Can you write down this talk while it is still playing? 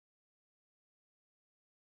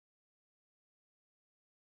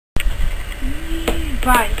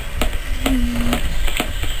Vai.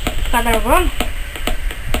 Tá gravando?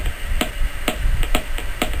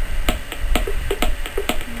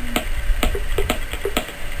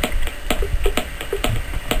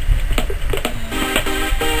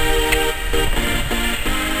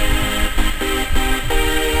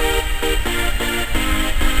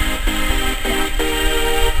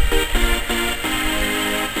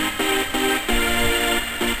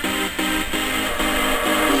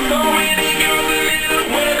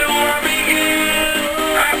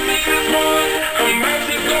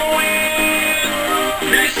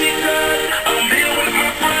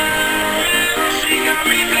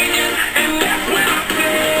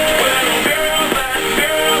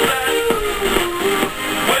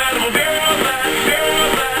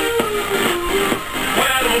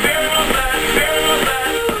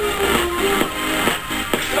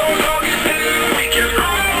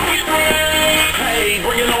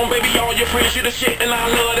 You the shit and I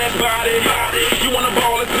love that body. You wanna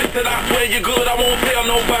ball and split that I swear you're good, I won't tell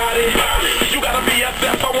nobody. You gotta be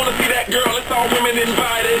yourself, I wanna see that girl, it's all women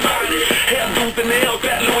invited. Hair, dudes and nails,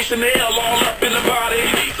 that Louis Chanel all up in the body.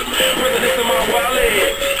 Presidents in my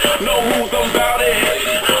wallet, know who's about it.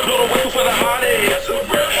 Blow the whistle for the hottest.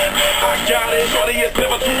 I got it, shorty is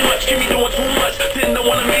never too much, keep me doing too much. Didn't know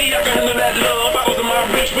one of me, I can handle that love. Bottles in my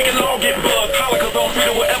reach, we can all get buzzed. Holla cause I'm free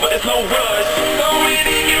to whatever, it's no rush. So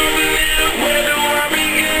many girls in there, where do I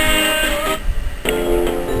begin?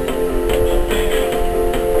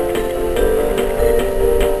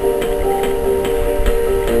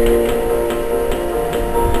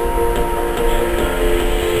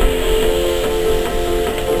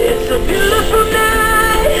 It's a beautiful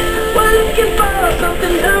night, we're looking for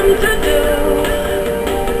something dumb to do.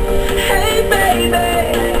 Hey baby,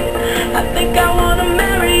 I think I wanna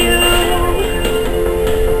marry you.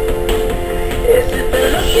 Is it the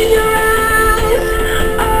look in your eyes,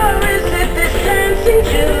 or is it this dancing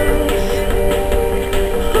juice?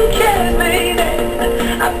 Who cares, baby?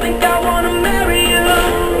 I think I wanna marry you.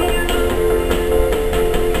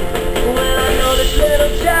 Well, I know this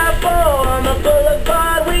little chapel on the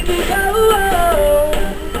boulevard we can go.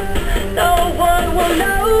 No one will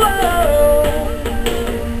know.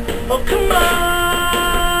 Oh, come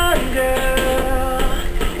on, girl.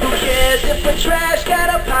 Who cares if we're trash?